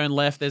mezzanine, then turn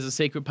left, there's a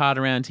secret part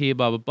around here,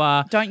 blah, blah,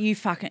 blah. Don't you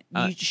fucking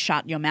you just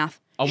shut your mouth.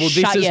 Oh, well, this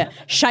shut is-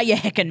 your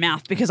heckin'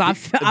 mouth because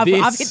I've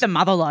this- hit the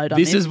mother load on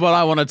This this. is what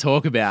I want to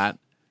talk about.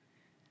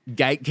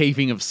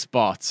 Gatekeeping of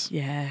spots.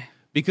 Yeah.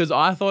 Because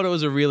I thought it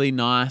was a really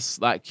nice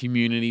like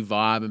community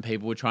vibe and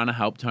people were trying to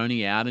help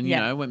Tony out. And, you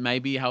Yeah. know, when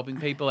maybe helping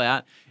people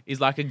out is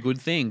like a good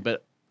thing.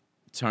 But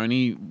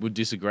Tony would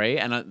disagree.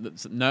 And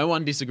no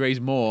one disagrees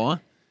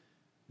more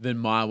than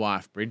my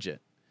wife,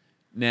 Bridget.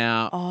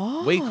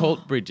 Now, we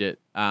called Bridget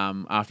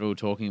after we were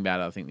talking about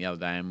it, I think, the other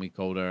day. And we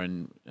called her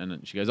and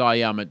she goes, oh,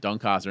 yeah, I'm at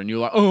Doncaster. And you're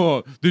like,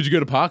 oh, did you go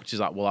to park? She's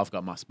like, well, I've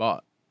got my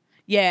spot.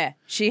 Yeah.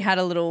 She had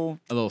a little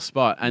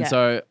spot. And Yeah.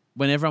 so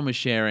when everyone was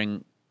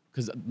sharing...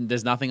 Because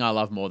there's nothing I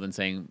love more than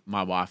seeing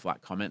my wife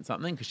like comment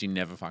something because she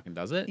never fucking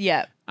does it.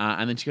 Yeah.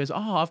 And then she goes,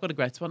 oh, I've got a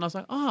great spot. And I was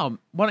like, oh,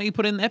 why don't you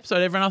put in the episode?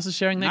 Everyone else is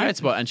sharing their No. great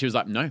spot. And she was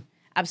like, no.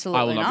 Absolutely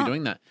I will not not. be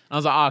doing that. And I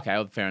was like, oh, okay,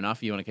 well, fair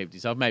enough. You want to keep it to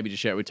yourself? Maybe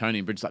just share it with Tony.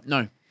 And Bridget's like,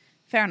 no,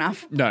 Fair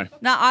enough. no.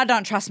 No, I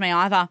don't trust me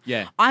either.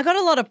 Yeah. I got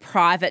a lot of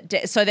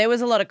private. So there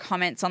was a lot of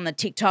comments on the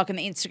TikTok and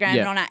the Instagram Yeah.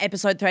 and on our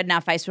episode thread and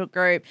our Facebook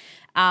group.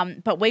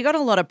 But we got a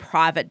lot of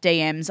private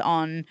DMs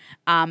on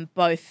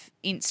both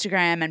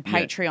Instagram and Yeah.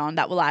 Patreon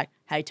that were like,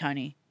 hey,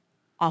 Tony,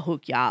 I'll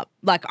hook you up.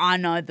 Like, I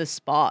know the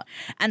spot.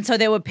 And so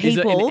there were Is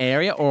it people. an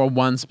area or a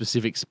one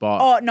specific spot?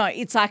 Oh, no,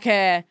 it's like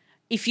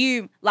if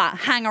you like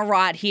hang a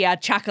right here,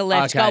 chuck a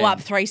left, Okay. go up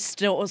three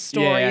stories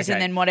Yeah, okay.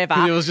 and then whatever.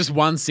 If it was just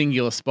one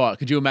singular spot,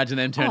 could you imagine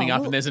them turning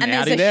up and there's an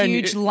Audi there's there? a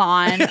huge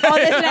line. Oh,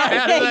 there's an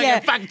Audi. Yeah.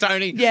 Fuck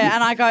Tony. Yeah,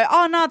 and I go,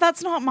 oh no,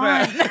 that's not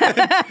mine.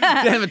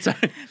 Damn it,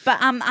 Tony. But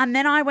and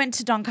then I went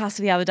to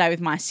Doncaster the other day with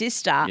my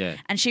sister, Yeah.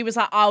 and she was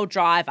like, "I'll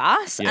drive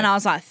us," Yeah. and I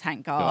was like,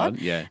 "Thank God."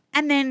 Yeah.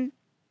 And then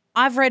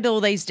I've read all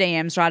these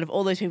DMs, right, of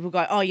all these people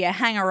go, "Oh yeah,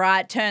 hang a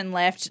right, turn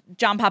left,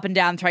 jump up and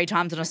down 3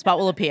 times, and a spot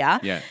will appear."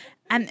 Yeah.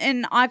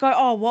 And I go,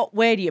 "Oh,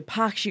 where do you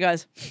park?" She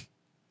goes,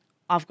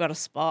 "I've got a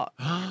spot,"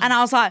 and I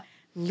was like,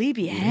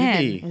 "Libby Ann,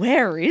 Libby.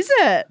 where is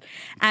it?"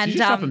 And Did you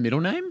just drop a middle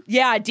name?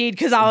 yeah, I did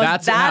because I was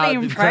That's that how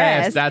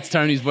impressed. That's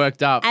Tony's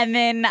worked up. And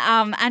then,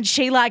 and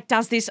she like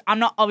does this. I'm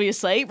not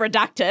obviously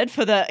extracted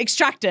for the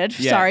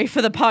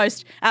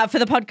post, for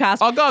the podcast.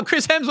 Oh God,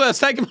 Chris Hemsworth's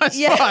taking my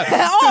Yeah. spot.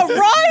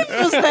 Oh,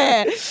 Ryan was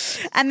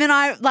there. And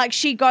then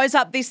she goes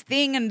up this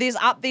thing and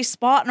up this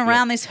spot and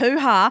around this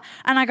hoo-ha.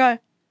 And I go,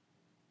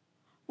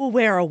 well,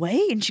 where are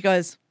we? And she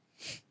goes,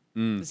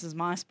 this is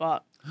my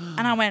spot.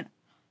 And I went,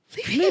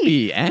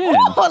 Libby Ann.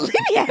 Oh,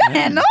 Libby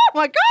Ann. Oh,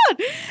 my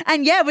God.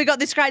 And yeah, we got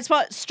this great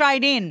spot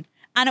straight in.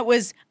 And it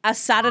was a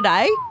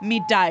Saturday,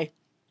 midday.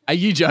 Are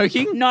you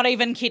joking? Not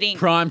even kidding.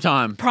 Prime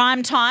time.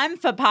 Prime time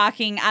for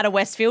parking at a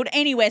Westfield,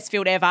 any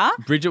Westfield ever.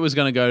 Bridget was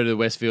going to go to the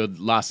Westfield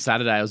last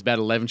Saturday. It was about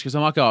 11. She goes,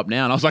 I might go up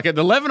now. And I was like, at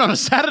 11 on a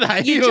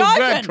Saturday? You're You're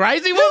joking.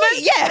 crazy woman?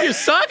 Yeah. You're a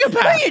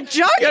psychopath. You're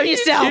joking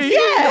yourself. Yeah.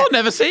 I'll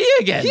never see you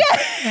again.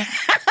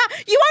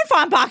 You won't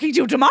find parking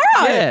till tomorrow.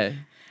 Yeah.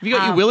 Have you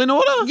got your will in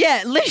order?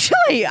 Yeah,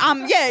 literally.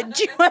 Yeah.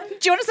 Do you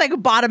want to say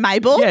goodbye to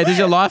Mabel? Yeah, does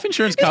your life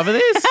insurance cover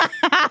this?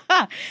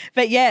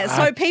 But yeah,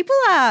 so people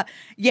are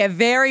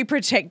very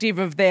protective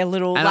of their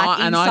little And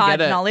I inside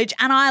get it. knowledge,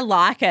 and I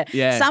like it.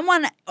 Yeah.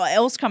 Someone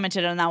else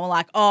commented and they were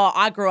like, "Oh,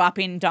 I grew up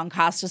in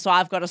Doncaster, so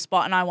I've got a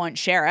spot and I won't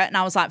share it." And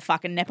I was like,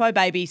 "Fucking nepo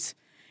babies,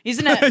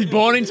 isn't it?"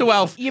 Born into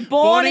wealth. You're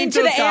born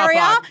into a the car area.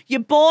 park. You're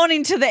born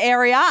into the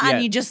area, Yeah.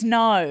 and you just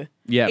know.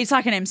 Yeah. It's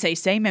like an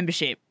MCC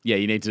membership. Yeah,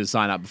 you need to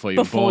sign up before you're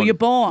born. Before you're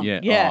born.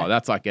 Yeah. Yeah. Oh,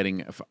 that's like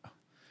getting.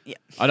 Yeah.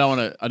 I don't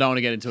want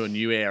to get into a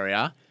new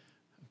area,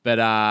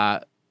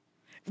 but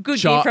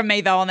Good year from me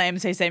though on the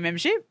MCC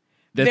membership.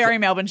 That's- Very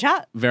Melbourne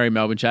chat. very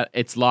Melbourne chat.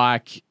 It's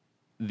like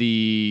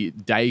the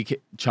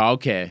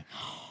childcare.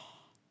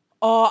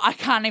 Oh, I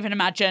can't even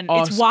imagine.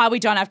 Oh, It's why we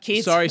don't have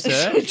kids. sorry,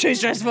 sir. It's too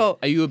stressful.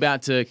 Are you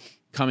about to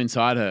come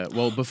inside her?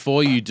 Well,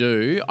 before you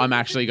do, I'm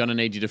actually going to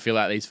need you to fill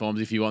out these forms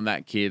if you want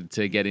that kid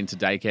to get into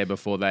daycare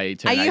before they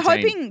turn Are 18. you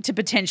hoping to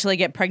potentially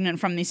get pregnant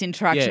from this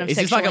interaction Yeah, of is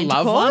this sexual like a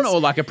love intercourse? one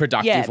or like a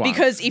productive Yeah, one?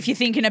 because if you're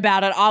thinking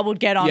about it, I would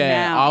get on yeah,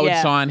 now. I would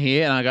yeah. sign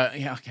here and I go,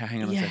 yeah, okay,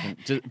 hang on Yeah. a second.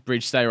 Just,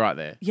 Bridge, stay right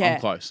there. Yeah. I'm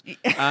close.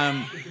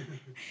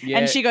 Yeah,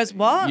 And she goes,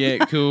 what? yeah,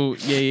 cool.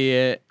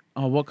 Yeah.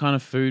 Oh, what kind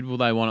of food will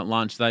they want at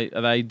lunch?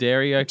 Are they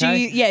dairy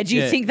okay? Do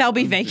you think they'll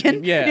be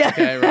vegan? Yeah.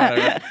 Okay.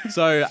 Right.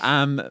 So,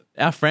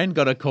 our friend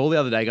got a call the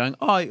other day going,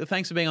 "Oh,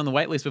 thanks for being on the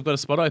wait list. We've got a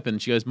spot open."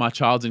 She goes, "My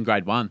child's in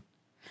grade 1."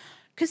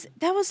 Because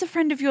that was a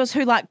friend of yours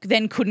who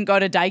then couldn't go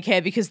to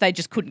daycare because they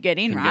just couldn't get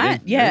in, Couldn't get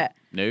right? in. Yeah.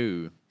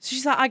 No. So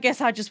she's like, I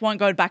guess I just won't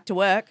go back to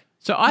work.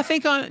 So I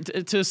think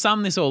to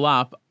sum this all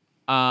up,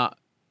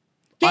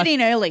 Get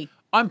in early.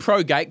 I'm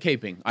pro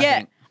gatekeeping. I Yeah.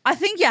 think. I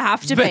think you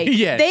have to be.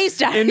 Yeah. These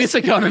days. In this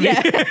economy.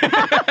 Yeah.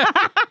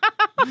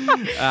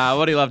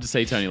 What do you love to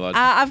see, Tony Lodge?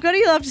 I've got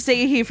to love to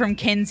see you here from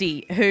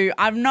Kenzie, who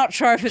I'm not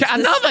sure if it's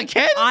Another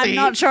Kenzie? I'm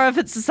not sure if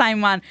it's the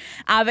same one.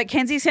 But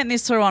Kenzie sent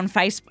this through on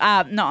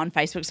not on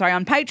Facebook, sorry,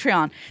 on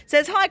Patreon.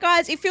 Says, "Hi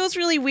guys, it feels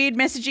really weird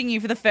messaging you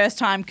for the first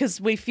time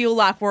because we feel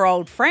like we're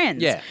old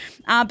friends. Yeah.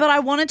 But I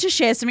wanted to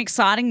share some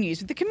exciting news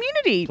with the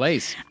community.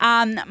 Please.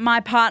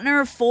 My partner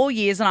of 4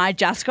 years and I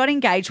just got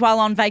engaged while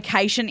on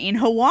vacation in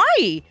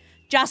Hawaii.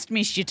 Just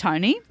missed you,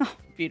 Tony." Oh,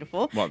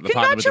 beautiful. What, the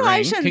partner with the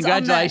ring?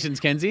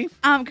 Congratulations, Kenzie.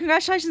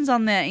 Congratulations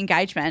on the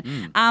engagement.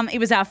 It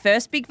was our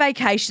first big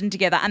vacation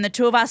together, and the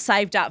two of us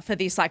saved up for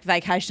this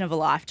vacation of a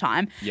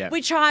lifetime, Yeah.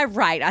 which I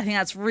rate. I think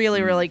that's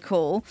really, really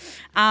cool.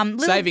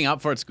 Saving up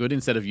for it's good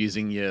instead of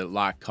using your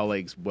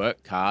colleague's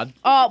work card.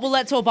 Oh, well,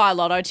 let's all buy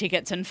lotto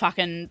tickets and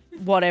fucking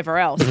whatever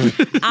else.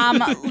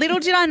 Little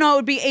did I know it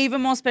would be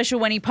even more special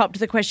when he popped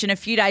the question a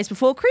few days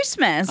before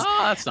Christmas. Oh,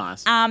 that's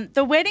nice.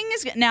 The wedding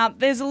is now.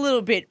 There's a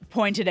little bit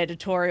pointed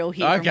editorial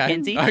here from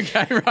Kenzie.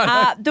 Okay,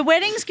 right. The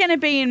wedding's going to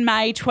be in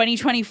May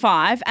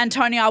 2025, and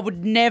Tony, I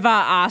would never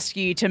ask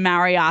you to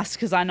marry us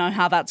because I know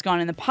how that's gone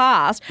in the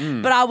past.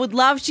 But I would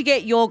love to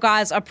get your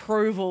guys'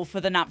 approval for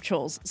the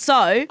nuptials.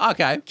 So,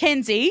 Okay.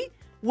 Kenzie,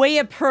 We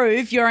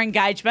approve your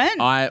engagement.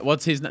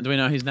 What's his? Do we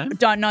know his name?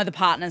 Don't know the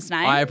partner's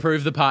name. I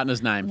approve the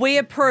partner's name. We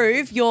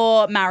approve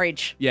your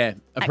marriage. Yeah,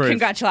 approve.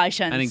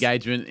 Congratulations. And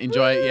engagement.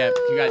 Enjoy. Yeah,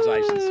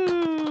 congratulations.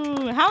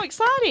 Ooh, how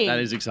exciting. That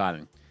is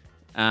exciting.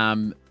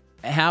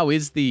 How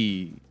is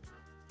the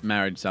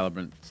marriage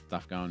celebrant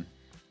stuff going?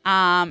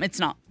 It's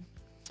not.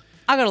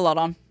 I got a lot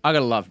on.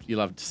 You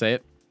love to see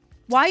it.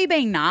 Why are you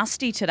being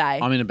nasty today?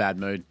 I'm in a bad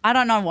mood. I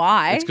don't know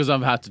why. It's because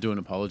I've had to do an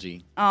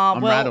apology.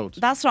 I'm rattled.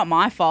 That's not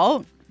my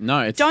fault.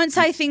 No, it's... Don't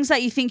say things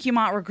that you think you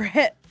might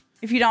regret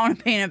if you don't want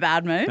to be in a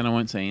bad mood. Then I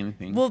won't say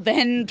anything. Well,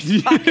 then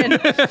fucking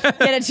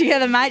get it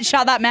together, mate.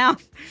 Shut that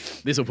mouth.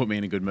 This will put me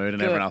in a good mood and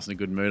Good. everyone else in a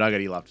good mood.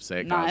 You love to see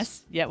it, guys.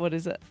 Nice. Yeah, what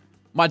is it?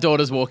 My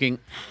daughter's walking.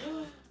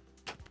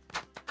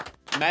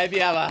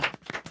 Maybe Ella.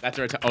 That's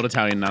her old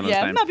Italian nunna's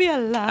name. maybe a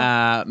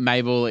lot.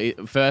 Mabel,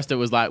 first it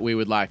was like we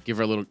would like give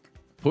her a little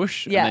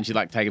push and Yeah. then she'd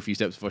like take a few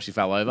steps before she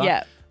fell over.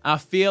 Yeah. I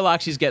feel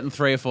like she's getting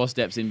 3 or 4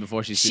 steps in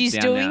before she sits She's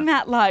down doing now.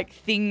 that like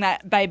thing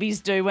that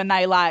babies do when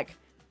they like.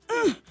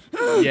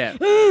 Yeah.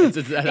 It's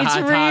It's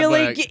hard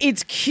really, work.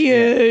 it's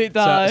cute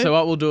though. So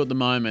what we'll do at the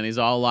moment is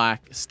I'll like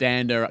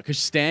stand her, because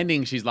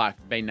standing, she's like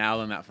been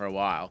nailing that for a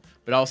while,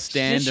 but I'll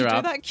stand Does she her do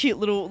up. that cute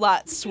little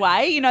like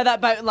sway? You know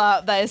that boat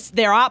like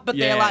they're up, but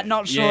they're like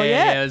not sure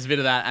Yeah, yet. there's a bit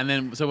of that. And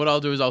then, so what I'll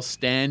do is I'll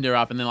stand her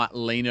up and then like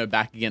lean her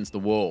back against the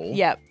wall.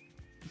 Yep.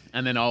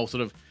 And then I'll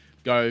sort of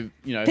go,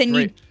 Then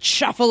you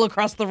shuffle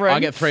across the room. I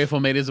get 3 or 4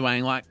 meters away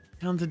and like,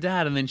 come to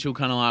dad. And then she'll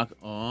kind of like,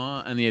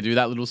 oh, and do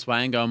that little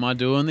sway and go, am I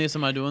doing this?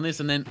 Am I doing this?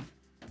 And then,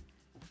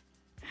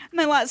 and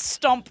they like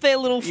stomp their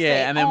little feet.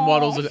 yeah, and then Oh.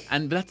 waddles. But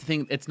that's the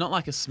thing. It's not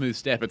like a smooth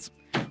step. It's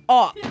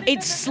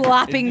It's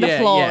slapping the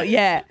floor.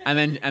 Yeah. And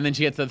then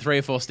she gets the 3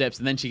 or 4 steps,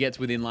 and then she gets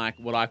within like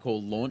what I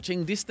call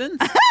launching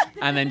distance,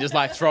 and then just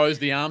like throws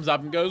the arms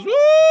up and goes, woo!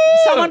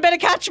 Someone better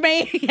catch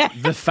me. Yeah.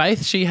 The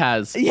faith she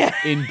has Yeah.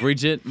 in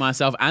Bridget,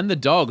 myself, and the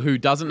dog, who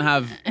doesn't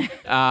have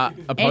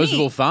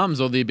opposable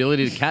thumbs or the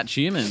ability to catch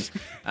humans.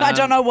 I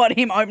don't know what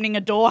him opening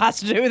a door has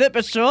to do with it,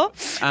 but sure.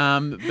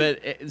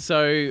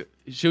 So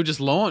she'll just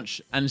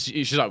launch, and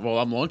she's like, "Well,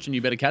 I'm launching.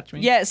 You better catch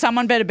me." Yeah,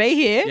 someone better be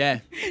here. Yeah.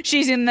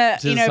 She's in the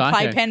She's a psycho.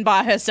 playpen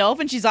by herself,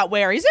 and she's like,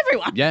 "Where is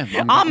everyone?" Yeah,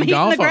 I'm hitting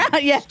going the for it.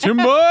 ground. Yeah.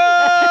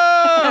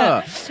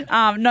 Timber!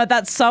 No,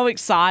 that's so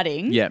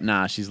exciting. Yeah,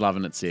 nah, she's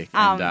loving it sick.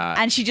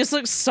 And she just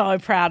looks so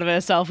proud of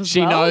herself as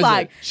she well.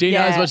 knows it. She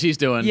knows what she's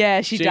doing.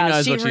 Yeah, she does.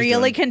 knows She what she's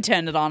really doing. can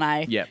turn it on,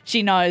 eh? Yep.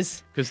 She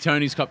knows. Because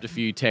Tony's copped a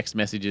few text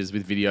messages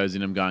with videos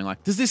in them going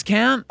like, does this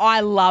count?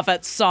 I love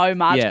it so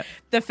much. Yeah.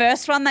 The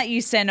first one that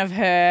you sent of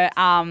her,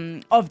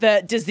 of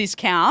the Does This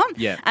Count?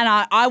 Yeah. And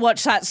I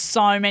watched that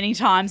so many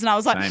times and I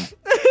was like, Same.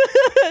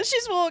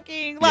 she's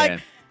walking. Like,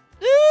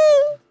 Yeah.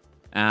 ooh.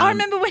 Um, I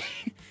remember when.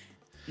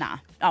 Nah,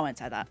 I won't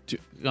say that.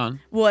 Go on.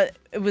 Well,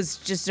 it was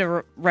just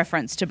a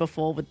reference to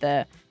before with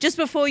the. Just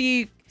before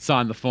you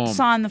Sign the form.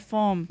 sign the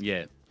form.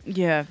 Yeah.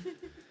 Yeah.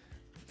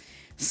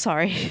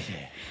 Sorry.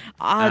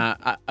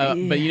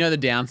 But you know the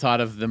downside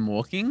of them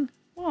walking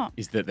What?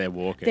 is that they're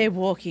walking. They're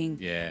walking.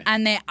 Yeah.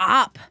 And they're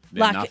up.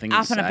 They're like nothing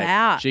up to and say.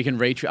 about. She can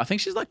reach. I think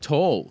she's like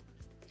tall.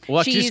 Well,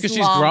 like just She's because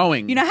she's long.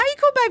 growing. You know how you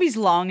call babies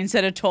long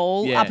instead of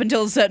tall Yeah. up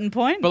until a certain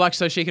point? But like,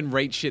 so she can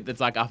reach shit that's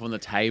like up on the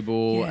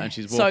table, and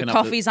she's so walking up.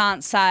 coffees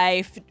aren't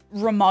safe,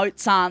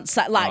 remotes aren't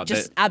safe, like Oh,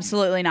 just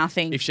absolutely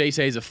nothing. If she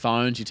sees a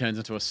phone, she turns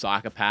into a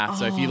psychopath.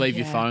 So if you leave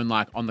your yeah. phone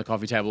like on the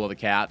coffee table or the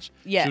couch,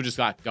 Yeah. she'll just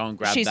like go and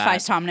grab She's that.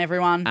 FaceTiming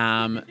everyone.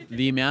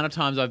 The amount of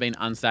times I've been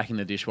unstacking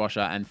the dishwasher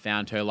and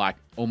found her like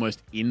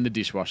almost in the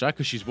dishwasher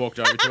because she's walked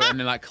over to it and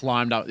then like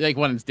climbed up. Like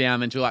when it's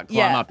down, then she'll like climb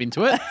Yeah. up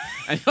into it.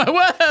 And you're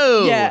like,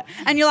 whoa! Yeah,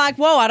 and you're like,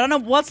 whoa, I don't know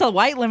what's the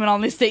weight limit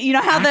on this thing. You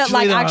know how that Actually,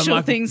 like though, I'm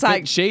actual things but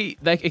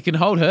like it can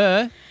hold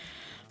her.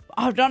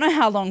 I don't know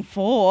how long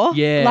for.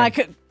 Yeah.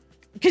 like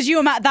because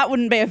that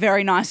wouldn't be a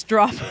very nice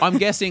drop. I'm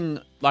guessing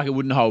like it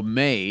wouldn't hold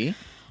me.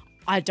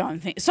 I don't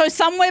think so.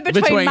 Somewhere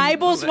between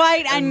Mabel's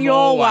weight and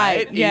your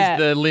weight, yeah. is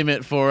the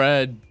limit for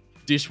a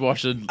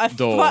dishwasher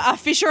door. A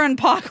Fisher and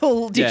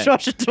Paykel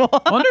dishwasher door.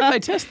 I wonder if they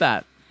test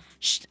that.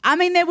 I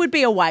mean, there would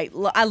be a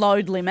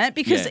load limit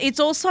because Yeah. it's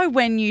also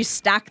when you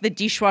stack the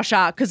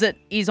dishwasher because it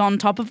is on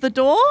top of the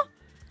door.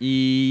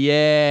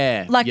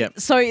 Yeah. Like, Yep.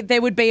 so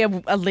there would be a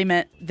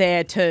limit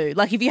there too.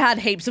 Like, if you had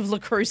heaps of Le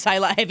Creuset,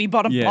 like heavy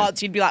bottom Yeah.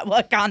 pots, you'd be like, well,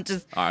 I can't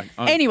just. All right,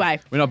 Anyway.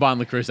 We're not buying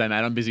Le Creuset, mate.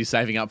 I'm busy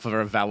saving up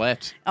for a valet.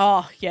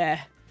 Oh,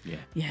 yeah. Yeah.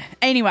 Yeah.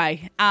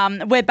 Anyway,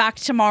 we're back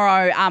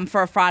tomorrow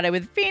for a Friday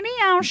with Vinny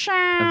Show.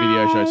 A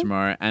video show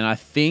tomorrow. And I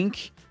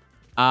think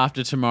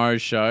after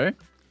tomorrow's show,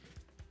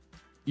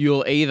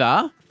 you'll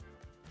either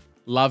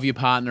love your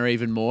partner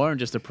even more and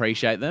just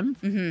appreciate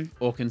them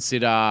or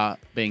consider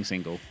being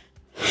single.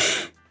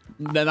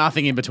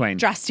 Nothing in between.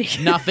 Drastic.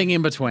 Nothing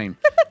in between.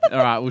 All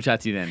right, we'll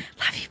chat to you then.